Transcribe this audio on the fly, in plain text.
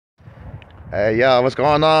Hey, yo, what's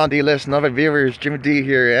going on, D-list and other viewers? Jimmy D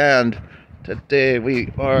here, and today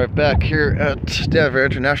we are back here at Denver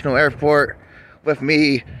International Airport. With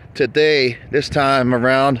me today, this time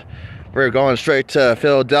around, we're going straight to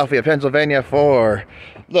Philadelphia, Pennsylvania for,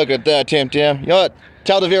 look at that, Tim. You know what?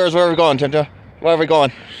 Tell the viewers where we're going, Tim. Where are we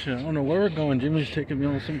going? Shit, I don't know where we're going. Jimmy's taking me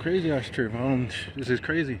on some crazy ass trip. This is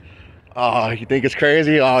crazy. Oh, you think it's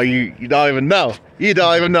crazy? Oh, you don't even know. You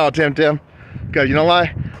don't even know, Tim. Because you know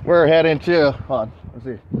why? We're heading to, hold on, let's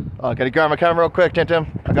see. Can you grab my camera real quick, Tim?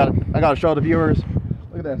 I gotta show the viewers.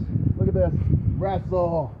 Look at this.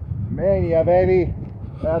 WRESTLEMANIA, baby.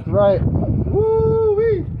 That's right.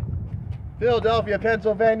 Woo-wee! Philadelphia,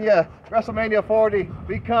 Pennsylvania. WrestleMania 40.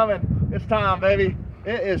 Be coming. It's time, baby.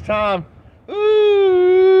 It is time.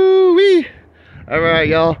 Woo-wee! Alright,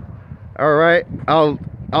 y'all. Alright. I'll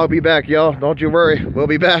be back, y'all. Don't you worry. We'll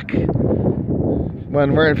be back.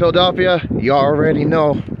 When we're in Philadelphia, you already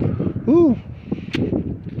know. Woo!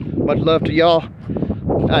 Much love to y'all.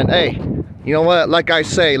 And hey, you know what? Like I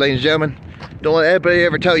say, ladies and gentlemen, don't let anybody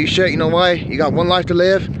ever tell you shit. You know why? You got one life to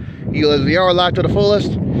live. You live your life to the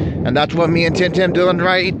fullest. And that's what me and Tim doing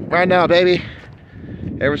right now, baby.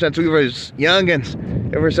 Ever since we was youngins,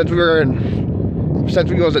 ever since we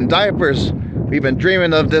was in diapers, we've been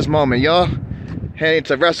dreaming of this moment, y'all. Heading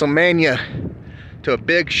to WrestleMania, to a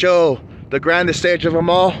big show, the grandest stage of them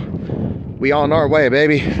all. We on our way,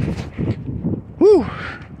 baby. Woo!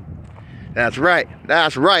 That's right.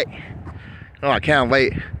 Oh, I can't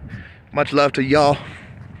wait. Much love to y'all.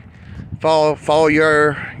 Follow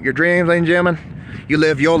your dreams, ladies and gentlemen. You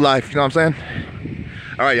live your life, you know what I'm saying?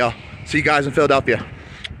 Alright, y'all. See you guys in Philadelphia.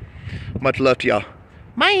 Much love to y'all.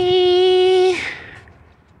 Bye!